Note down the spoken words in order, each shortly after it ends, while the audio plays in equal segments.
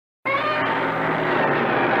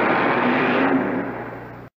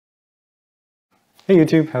Hey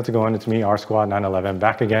YouTube, how's it going? It's me, R-Squad911,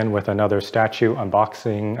 back again with another statue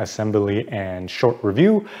unboxing, assembly, and short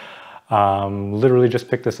review. Literally just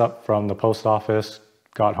picked this up from the post office,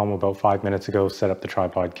 got home about 5 minutes ago, set up the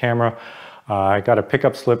tripod camera. I got a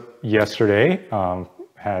pickup slip yesterday,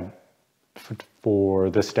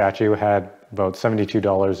 for this statue, had about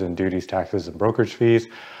 $72 in duties, taxes, and brokerage fees.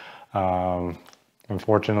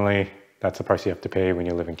 Unfortunately, that's the price you have to pay when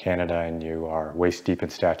you live in Canada and you are waist deep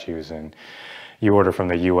in statues and you order from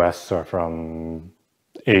the US or from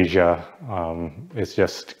Asia. It's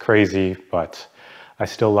just crazy, but I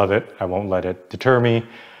still love it. I won't let it deter me.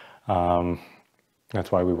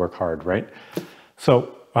 That's why we work hard, right?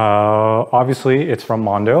 So obviously it's from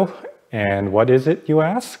Mondo. And what is it, you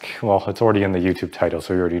ask? Well, it's already in the YouTube title,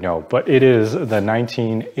 so you already know. But it is the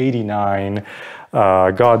 1989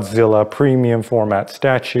 Godzilla premium format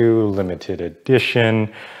statue, limited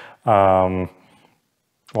edition.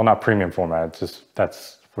 Well, not premium format, it's just,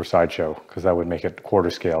 that's for Sideshow, because that would make it quarter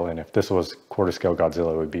scale. And if this was quarter scale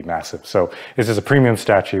Godzilla, it would be massive. So this is a premium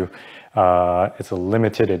statue. It's a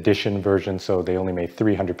limited edition version, so they only made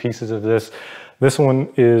 300 pieces of this. This one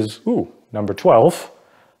is, number 12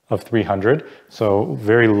 of 300. So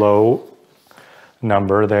very low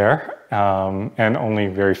number there, and only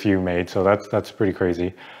very few made. So that's pretty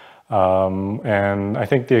crazy. And I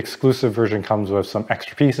think the exclusive version comes with some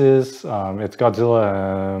extra pieces. It's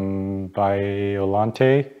Godzilla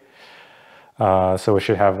BIOLLANTE. So it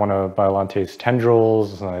should have one of Biolante's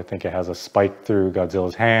tendrils. I think it has a spike through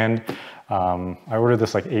Godzilla's hand. I ordered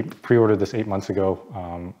this pre-ordered this 8 months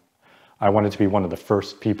ago. I wanted to be one of the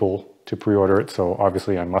first people to pre-order it. So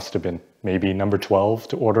obviously I must have been maybe number 12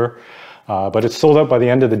 to order, but it's sold out by the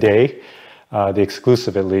end of the day. The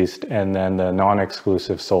exclusive at least, and then the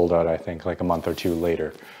non-exclusive sold out, I think, like a month or two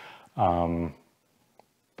later.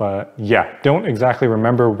 But yeah, don't exactly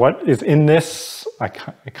remember what is in this. I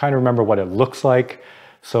kind of remember what it looks like.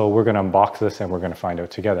 So we're gonna unbox this and we're gonna find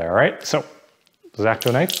out together, all right? So,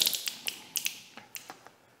 X-Acto knife.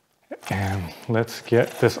 And let's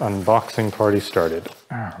get this unboxing party started.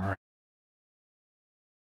 All right.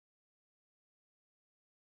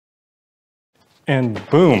 And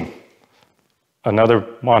boom. Another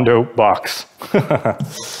Mondo box.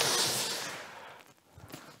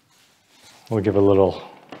 We'll give a little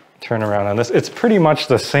turnaround on this. It's pretty much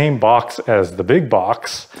the same box as the big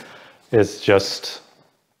box. It's just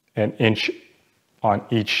an inch on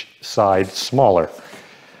each side smaller.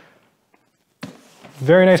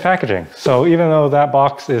 Very nice packaging. So even though that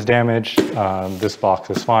box is damaged, this box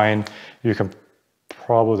is fine. You can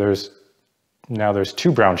probably, there's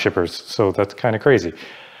two brown shippers, so that's kind of crazy.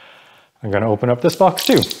 I'm going to open up this box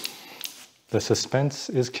too. The suspense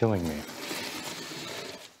is killing me.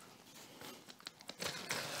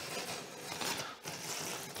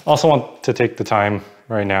 Also want to take the time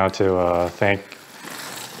right now to thank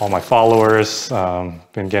all my followers.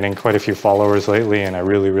 Been getting quite a few followers lately and I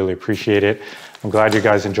really appreciate it. I'm glad you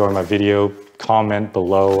guys enjoy my video. Comment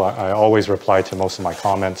below. I always reply to most of my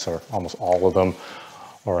comments, or almost all of them,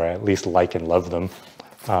 or at least like and love them.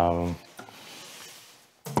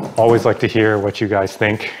 Always like to hear what you guys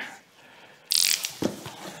think.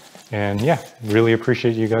 And yeah, really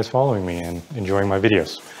appreciate you guys following me and enjoying my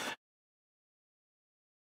videos.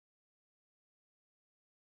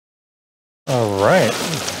 All right,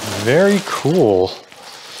 very cool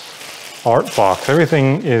art box.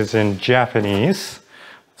 Everything is in Japanese.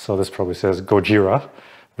 So this probably says Gojira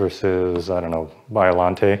versus, I don't know,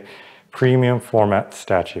 Biollante. Premium format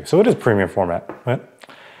statue. So it is premium format, but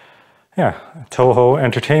yeah, Toho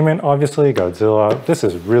Entertainment, obviously, Godzilla. This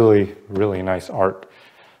is really nice art.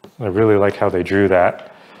 I really like how they drew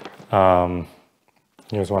that.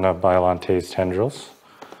 Here's one of Biolante's tendrils,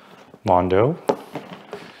 Mondo.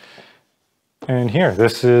 And here,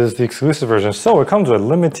 this is the exclusive version. So it comes with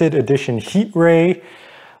limited edition heat ray.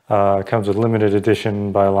 It comes with limited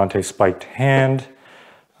edition Biolante spiked hand.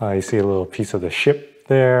 You see a little piece of the ship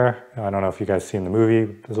there. I don't know if you guys seen the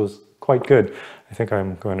movie. This was quite good. I think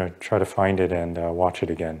I'm going to try to find it and watch it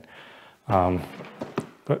again.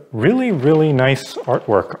 But really nice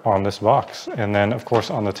artwork on this box. And then of course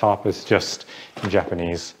on the top is just in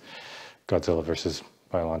Japanese, Godzilla versus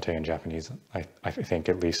Biollante in Japanese, I think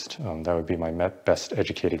at least. That would be my best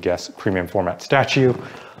educated guess. Premium format statue.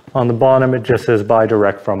 On the bottom it just says buy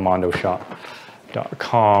direct from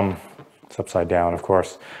mondoshop.com. It's upside down, of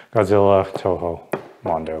course. Godzilla, Toho,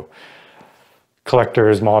 Mondo.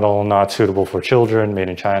 Collector's model, not suitable for children, made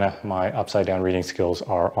in China. My upside down reading skills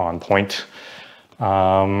are on point.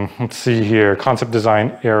 Let's see here. Concept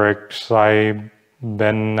design, Eric Seibenaler.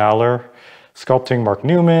 Sculpting, Mark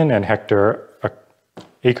Newman and Hector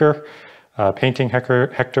Aker. Painting Hector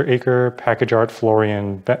Aker, package art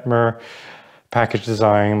Florian Bettmer, package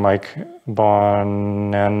design Mike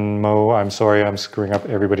Bonanmo. I'm sorry, I'm screwing up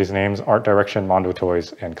everybody's names. Art direction Mondo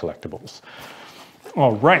Toys and Collectibles.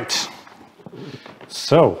 All right,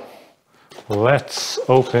 so let's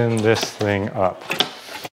open this thing up.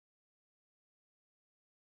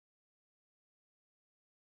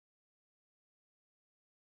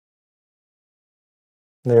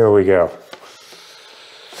 There we go.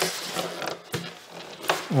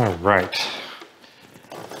 All right.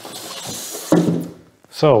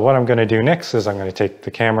 So what I'm going to do next is I'm going to take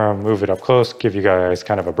the camera, move it up close, give you guys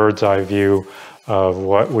kind of a bird's eye view of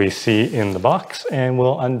what we see in the box, and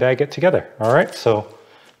we'll unbag it together. All right, so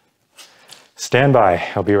stand by.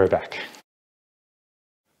 I'll be right back.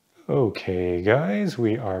 Okay, guys,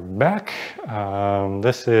 we are back.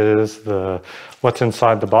 This is what's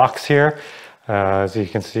inside the box here. As you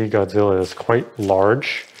can see, Godzilla is quite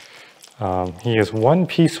large. He is one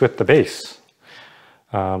piece with the base.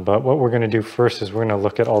 But what we're going to do first is we're going to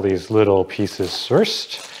look at all these little pieces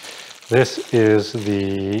first. This is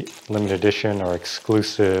the limited edition or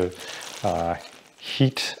exclusive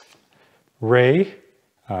heat ray.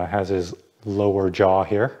 Has his lower jaw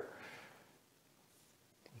here.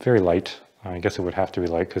 Very light. I guess it would have to be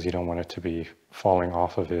light because you don't want it to be falling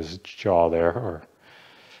off of his jaw there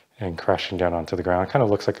and crashing down onto the ground. It kind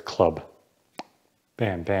of looks like a club.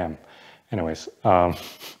 Bam, bam. Anyways,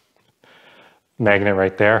 magnet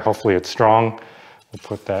right there. Hopefully it's strong. We'll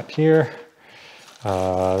put that here.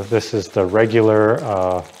 This is the regular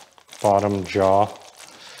bottom jaw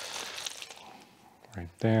right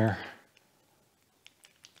there.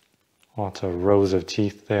 Lots of rows of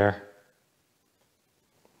teeth there.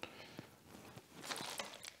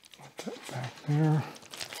 Put that back there.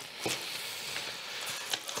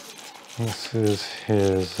 This is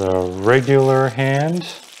his regular hand.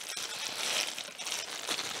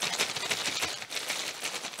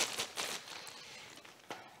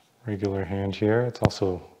 Regular hand here. It's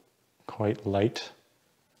also quite light.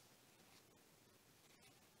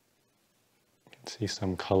 You can see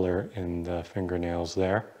some color in the fingernails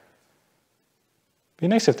there. Be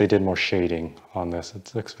nice if they did more shading on this.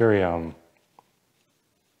 It looks very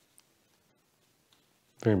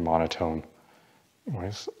very monotone.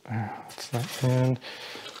 Anyways, that's that hand.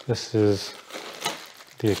 This is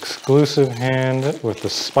the exclusive hand with the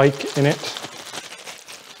spike in it.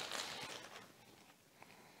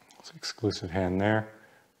 Exclusive hand there.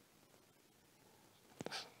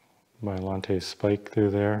 BIOLLANTE spike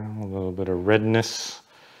through there. A little bit of redness.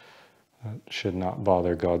 That should not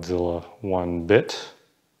bother Godzilla one bit.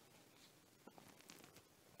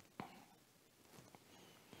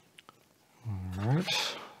 All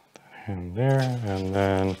right, that hand there, and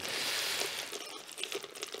then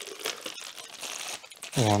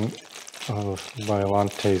one of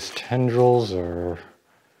BIOLLANTE's tendrils, or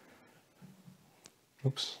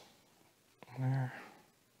oops. There.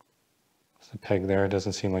 There's a peg there. It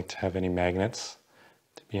doesn't seem like to have any magnets,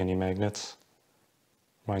 to be any magnets.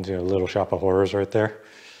 Reminds me of Little Shop of Horrors right there.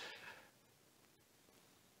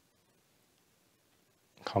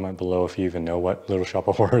 Comment below if you even know what Little Shop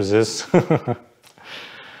of Horrors is. All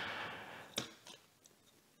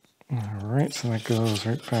right, so that goes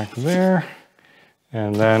right back there.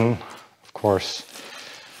 And then, of course,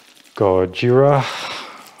 Godzilla.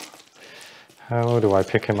 How do I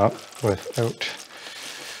pick him up without...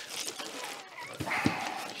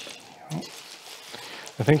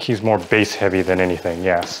 I think he's more base heavy than anything,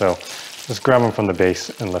 yeah, so just grab him from the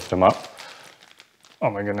base and lift him up. Oh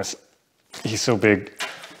my goodness, he's so big.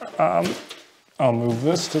 I'll move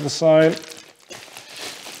this to the side.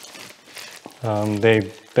 They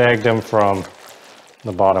bagged him from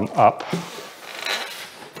the bottom up.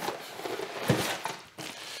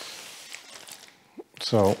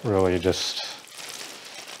 So really just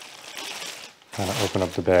kind of open up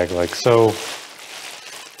the bag like so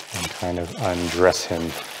and kind of undress him.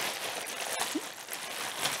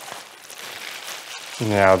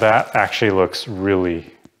 Now that actually looks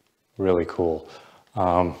really, really cool.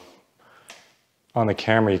 On the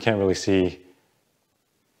camera you can't really see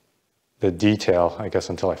the detail, I guess,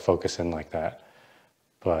 until I focus in like that.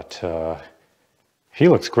 But he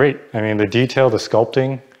looks great. I mean, the detail, the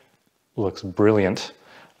sculpting looks brilliant.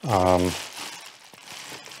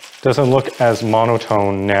 Doesn't look as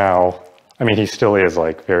monotone now. I mean, he still is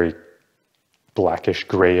like very blackish,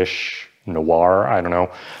 grayish, noir, I don't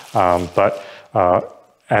know. But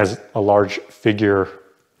as a large figure,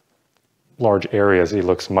 large areas, he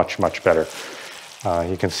looks much, much better.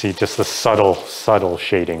 You can see just the subtle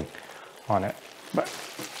shading on it. But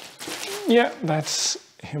yeah, that's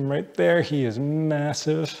him right there. He is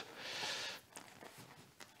massive.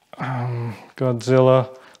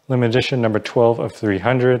 Godzilla limited edition number 12 of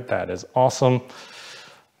 300. That is awesome.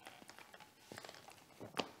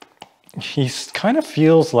 He kind of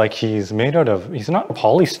feels like he's made out of, he's not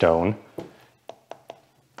polystone.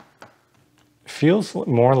 Feels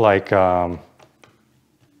more like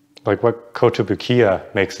what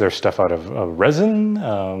Kotobukiya makes their stuff out of, resin,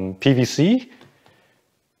 PVC.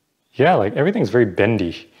 Yeah, like everything's very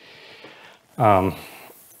bendy. I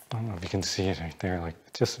don't know if you can see it right there, like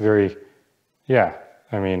just very, yeah,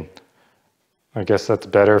 I mean, I guess that's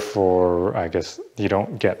better for, I guess you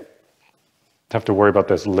don't have to worry about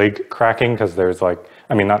this leg cracking because there's like,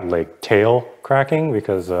 I mean, not leg, tail cracking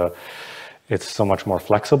because it's so much more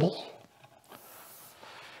flexible.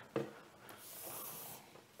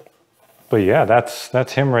 But yeah,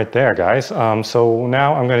 that's him right there, guys. So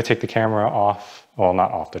now I'm going to take the camera off, well,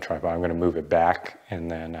 not off the tripod, I'm going to move it back,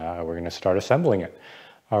 and then we're going to start assembling it.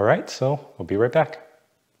 All right, so we'll be right back.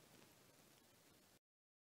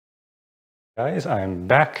 Guys, I'm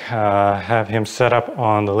back. Have him set up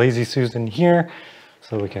on the Lazy Susan here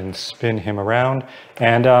so we can spin him around.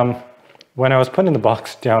 And when I was putting the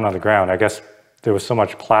box down on the ground, I guess there was so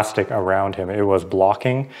much plastic around him, it was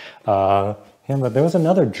blocking him, but there was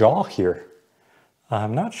another jaw here.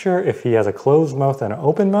 I'm not sure if he has a closed mouth and an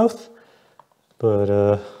open mouth,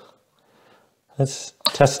 but let's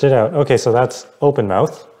test it out. Okay, so that's open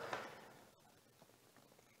mouth.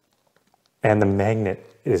 And the magnet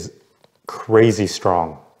is crazy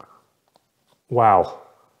strong. Wow.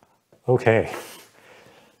 Okay.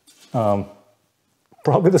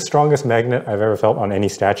 Probably the strongest magnet I've ever felt on any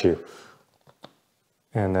statue.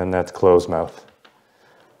 And then that's closed mouth.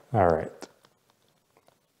 All right.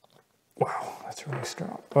 Wow, that's really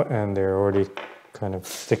strong. Oh, and they're already kind of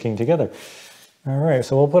sticking together. All right,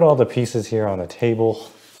 so we'll put all the pieces here on the table.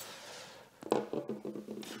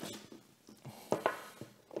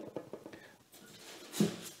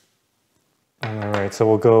 All right, so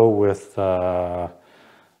we'll go with a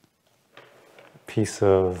piece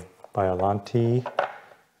of BIOLLANTE.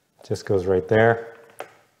 Just goes right there.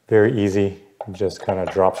 Very easy, just kind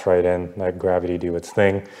of drops right in, let gravity do its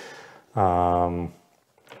thing.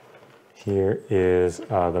 Here is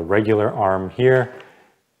the regular arm here.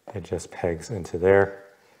 It just pegs into there.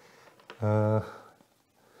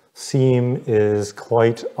 Seam is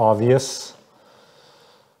quite obvious.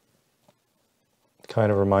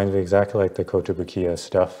 Kind of reminds me exactly like the Kotobukiya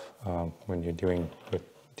stuff when you're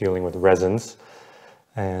dealing with resins.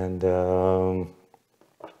 And I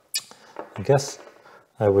guess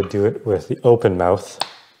I would do it with the open mouth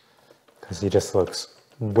because he just looks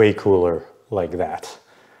way cooler like that.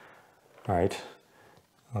 All right,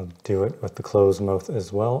 I'll do it with the closed mouth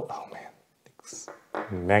as well. Oh man,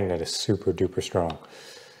 the magnet is super duper strong.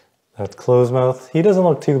 That's closed mouth. He doesn't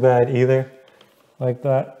look too bad either, like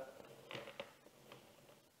that.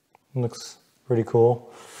 Looks pretty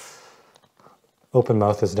cool. Open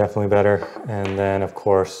mouth is definitely better. And then of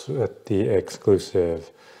course, with the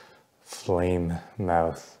exclusive flame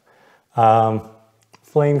mouth.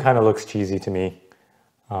 Flame kind of looks cheesy to me.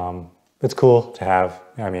 It's cool to have.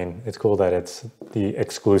 I mean, it's cool that it's the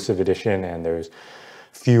exclusive edition and there's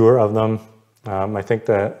fewer of them. I think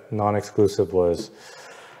that non-exclusive was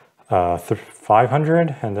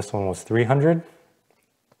 500 and this one was 300.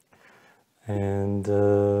 And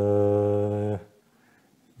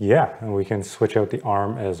yeah, and we can switch out the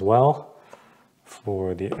arm as well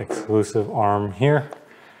for the exclusive arm here.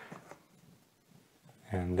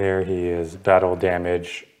 And there he is, battle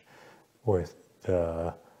damage with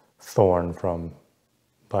the thorn from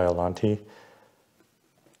BIOLLANTE.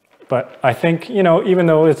 But I think, you know, even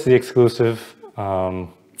though it's the exclusive, I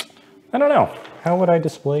don't know, how would I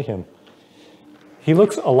display him? He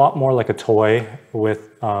looks a lot more like a toy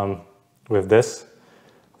with this.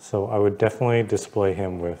 So I would definitely display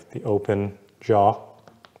him with the open jaw,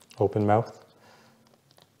 open mouth,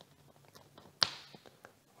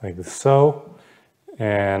 like so.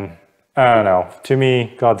 And I don't know, to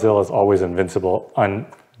me, Godzilla is always invincible,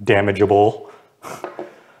 undamageable.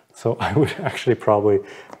 So I would actually probably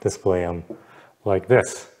display him like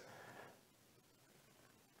this.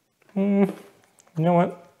 You know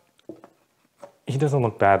what? He doesn't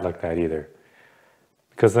look bad like that either.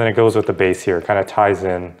 Because then it goes with the base here, it kind of ties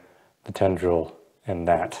in the tendril and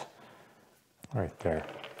that right there.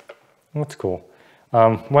 That's cool.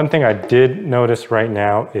 One thing I did notice right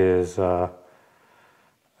now is, I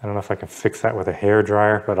don't know if I can fix that with a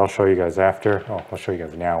hairdryer, but I'll show you guys after. Oh, I'll show you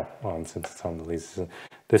guys now, since it's on the lazy.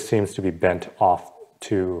 This seems to be bent off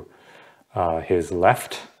to his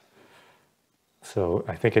left. So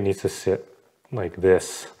I think it needs to sit like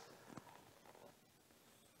this.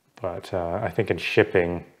 But I think in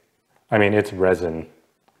shipping, I mean, it's resin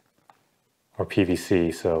or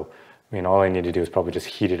PVC, so I mean, all I need to do is probably just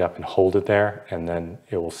heat it up and hold it there, and then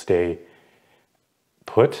it will stay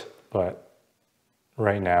put. But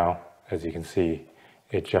right now, as you can see,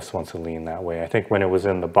 it just wants to lean that way. I think when it was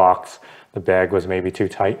in the box, the bag was maybe too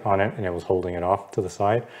tight on it and it was holding it off to the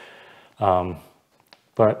side.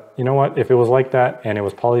 But you know what? If it was like that and it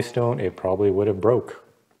was polystone, it probably would have broke.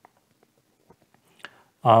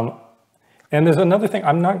 And there's another thing.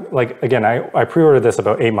 I'm not, like, again, I pre-ordered this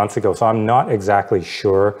about 8 months ago, so I'm not exactly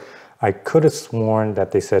sure. I could have sworn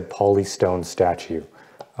that they said polystone statue.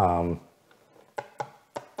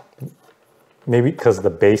 Maybe because the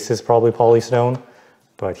base is probably polystone,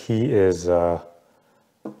 but he is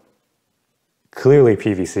clearly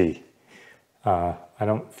PVC. I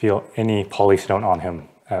don't feel any polystone on him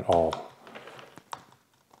at all.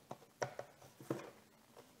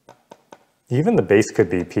 Even the base could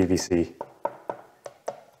be PVC.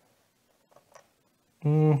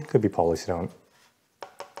 Could be polystone.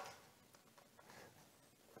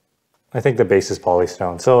 I think the base is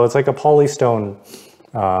polystone. So it's like a polystone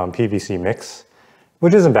PVC mix,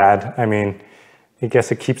 which isn't bad. I mean, I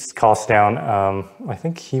guess it keeps costs down. I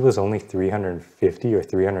think he was only $350 or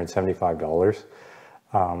 $375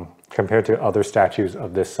 compared to other statues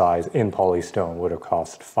of this size in polystone would have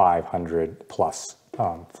cost $500 plus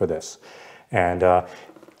for this. And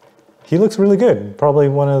he looks really good. Probably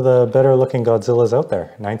one of the better looking Godzillas out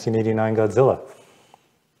there, 1989 Godzilla.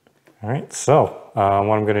 All right, so what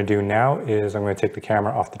I'm gonna do now is I'm gonna take the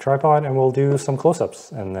camera off the tripod and we'll do some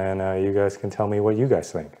close-ups, and then you guys can tell me what you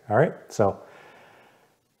guys think. All right, so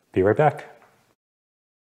be right back.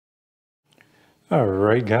 All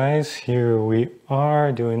right, guys, here we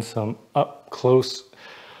are doing some up close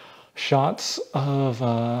shots of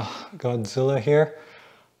Godzilla here.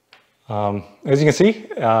 As you can see,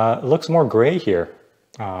 it looks more gray here.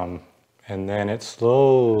 And then it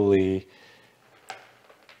slowly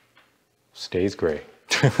stays gray.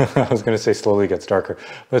 I was going to say slowly gets darker,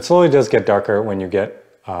 but it slowly does get darker when you get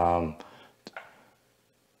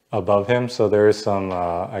above him. So there is some,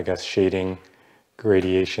 I guess, shading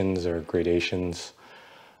gradations or gradations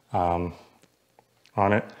on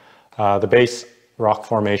it. The base rock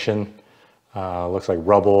formation looks like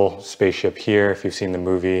rubble, spaceship here. If you've seen the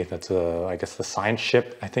movie, that's I guess the science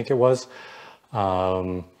ship, I think it was.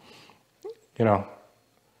 You know,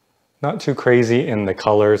 not too crazy in the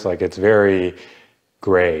colors, like it's very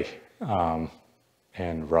gray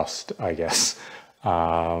and rust, I guess.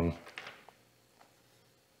 You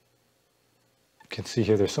can see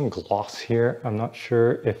here there's some gloss here. I'm not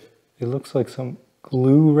sure if it looks like some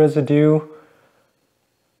glue residue.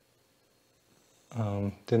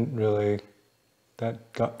 Didn't really,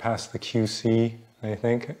 that got past the QC, I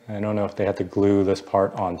think. I don't know if they had to glue this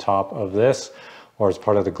part on top of this, or it's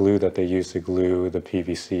part of the glue that they use to glue the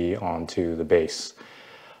PVC onto the base.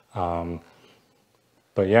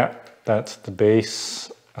 But yeah, that's the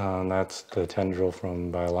base. That's the tendril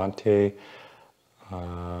from BIOLLANTE.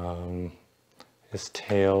 His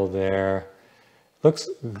tail there.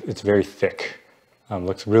 It's very thick.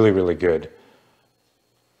 Looks really, really good.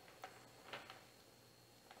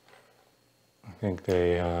 I think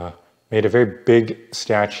they made a very big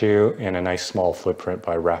statue in a nice small footprint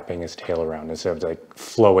by wrapping his tail around instead of like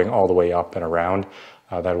flowing all the way up and around.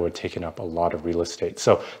 That would have taken up a lot of real estate.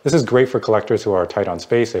 So this is great for collectors who are tight on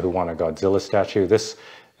space and who want a Godzilla statue. This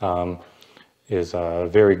is a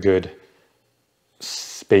very good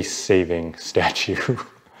space-saving statue.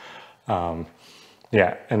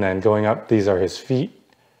 Yeah, and then going up, these are his feet.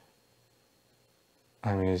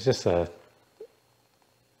 I mean, it's just the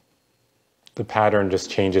pattern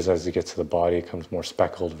just changes as it gets to the body. It becomes more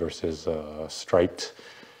speckled versus striped.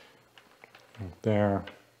 Right there.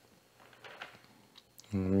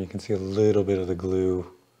 And you can see a little bit of the glue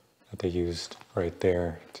that they used right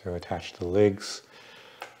there to attach the legs.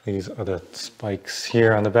 These are the spikes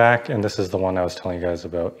here on the back, and this is the one I was telling you guys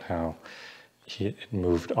about, how it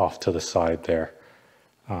moved off to the side there.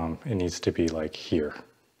 It needs to be like here.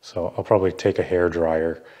 So I'll probably take a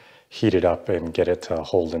hairdryer, heat it up, and get it to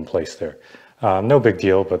hold in place there. No big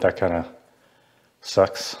deal, but that kind of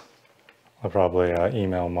sucks. I'll probably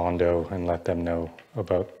email MONDO and let them know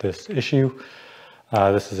about this issue.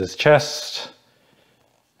 This is his chest,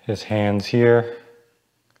 his hands here,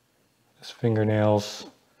 his fingernails.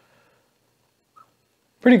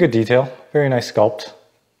 Pretty good detail, very nice sculpt.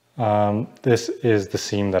 This is the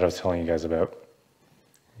seam that I was telling you guys about.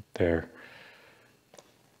 There.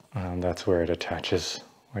 That's where it attaches,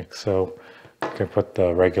 like so. You can put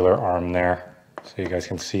the regular arm there so you guys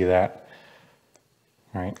can see that.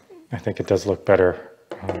 All right, I think it does look better.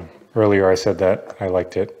 Earlier I said that I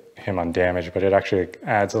liked it him undamaged, but it actually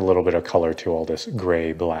adds a little bit of color to all this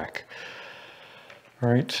gray black. All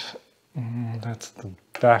right, that's the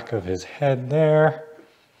back of his head there.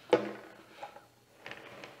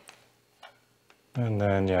 And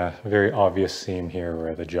then, yeah, very obvious seam here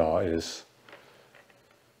where the jaw is.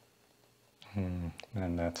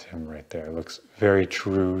 And that's him right there. Looks very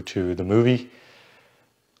true to the movie.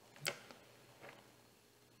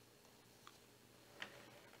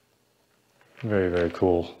 Very, very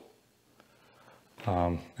cool.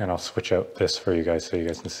 And I'll switch out this for you guys so you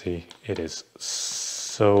guys can see. It is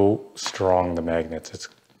so strong, the magnets. It's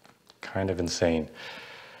kind of insane.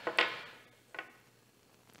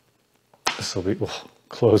 This will be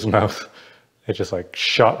closed mouth. It just like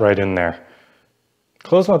shot right in there.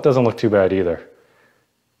 Closed mouth doesn't look too bad either.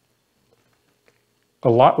 A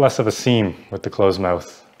lot less of a seam with the closed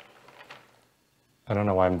mouth. I don't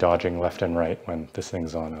know why I'm dodging left and right when this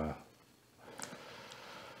thing's on a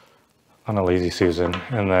Lazy Susan.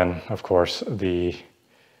 And then of course the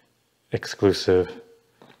exclusive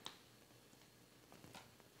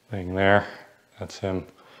thing there. That's him.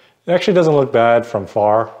 It actually doesn't look bad from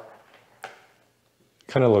far.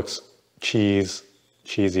 Kind of looks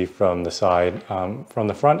cheesy from the side. From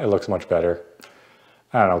the front, it looks much better.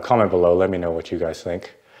 I don't know, comment below, let me know what you guys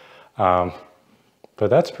think. But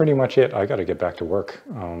that's pretty much it. I gotta get back to work.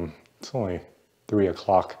 It's only 3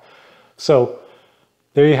 o'clock. So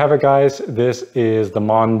there you have it, guys. This is the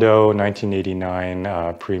Mondo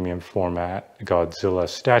 1989 premium format Godzilla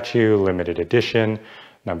statue, limited edition,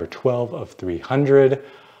 number 12 of 300. It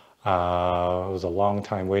was a long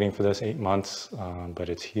time waiting for this, 8 months, but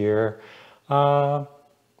it's here. I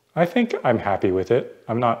think I'm happy with it.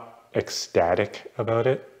 I'm not ecstatic about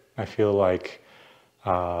it. I feel like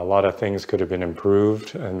a lot of things could have been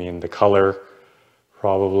improved. I mean, the color,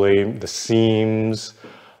 probably, the seams,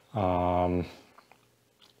 and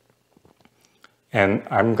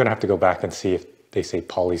I'm gonna have to go back and see if they say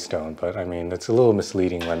polystone, but I mean, it's a little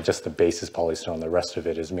misleading when just the base is polystone, the rest of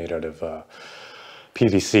it is made out of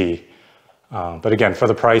PVC. But again, for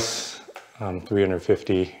the price,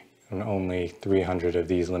 $350 and only 300 of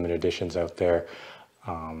these limited editions out there,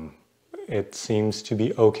 it seems to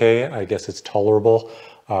be okay. I guess it's tolerable,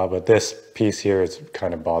 but this piece here is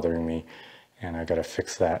kind of bothering me, and I gotta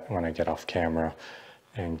fix that when I get off camera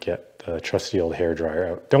and get the trusty old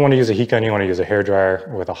hairdryer out. Don't want to use a heat gun, you want to use a hairdryer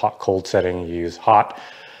with a hot-cold setting. You use hot,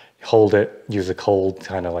 hold it, use a cold,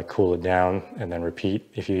 kind of like cool it down, and then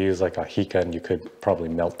repeat. If you use like a heat gun, you could probably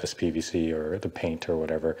melt this PVC or the paint or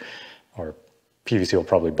whatever, or PVC will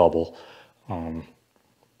probably bubble.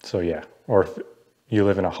 So yeah, or if you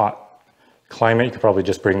live in a hot climate, you could probably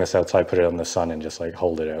just bring this outside, put it on the sun, and just like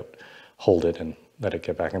hold it and let it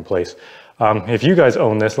get back in place. If you guys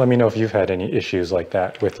own this, let me know if you've had any issues like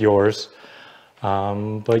that with yours.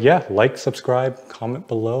 But yeah, like, subscribe, comment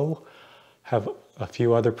below. Have a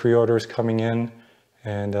few other pre-orders coming in,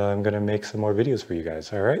 and I'm gonna make some more videos for you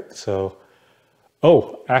guys. All right, so,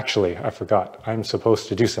 oh, actually, I forgot. I'm supposed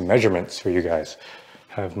to do some measurements for you guys.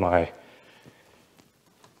 Have my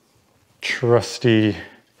trusty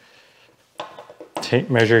tape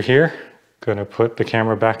measure here. Gonna put the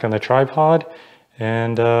camera back on the tripod,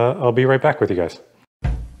 and I'll be right back with you guys.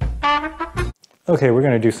 Okay, we're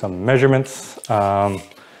gonna do some measurements.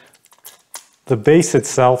 The base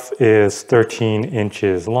itself is 13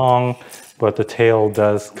 inches long, but the tail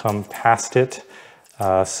does come past it.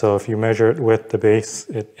 So if you measure it with the base,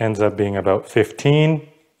 it ends up being about 15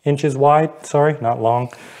 inches wide. Sorry, not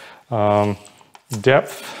long.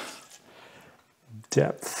 Depth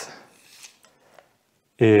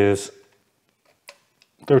is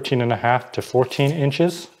 13.5 to 14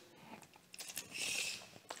 inches.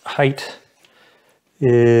 Height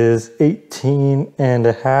is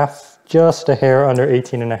 18.5, just a hair under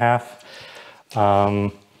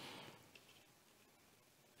 18.5.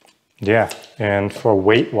 Yeah, and for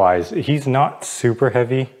weight wise, he's not super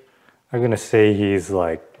heavy. I'm gonna say he's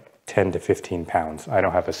like 10 to 15 pounds. I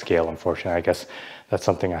don't have a scale, unfortunately. I guess that's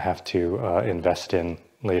something I have to invest in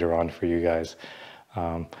later on for you guys.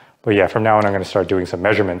 But yeah, from now on, I'm going to start doing some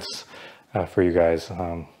measurements for you guys.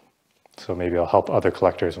 So maybe I'll help other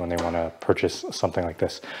collectors when they want to purchase something like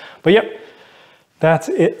this. But yep, that's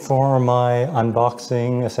it for my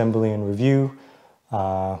unboxing, assembly, and review.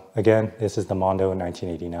 Again, this is the Mondo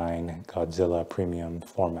 1989 Godzilla premium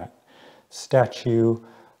format statue.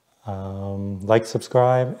 Like,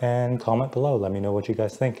 subscribe, and comment below. Let me know what you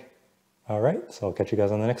guys think. All right, so I'll catch you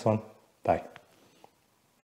guys on the next one. Bye.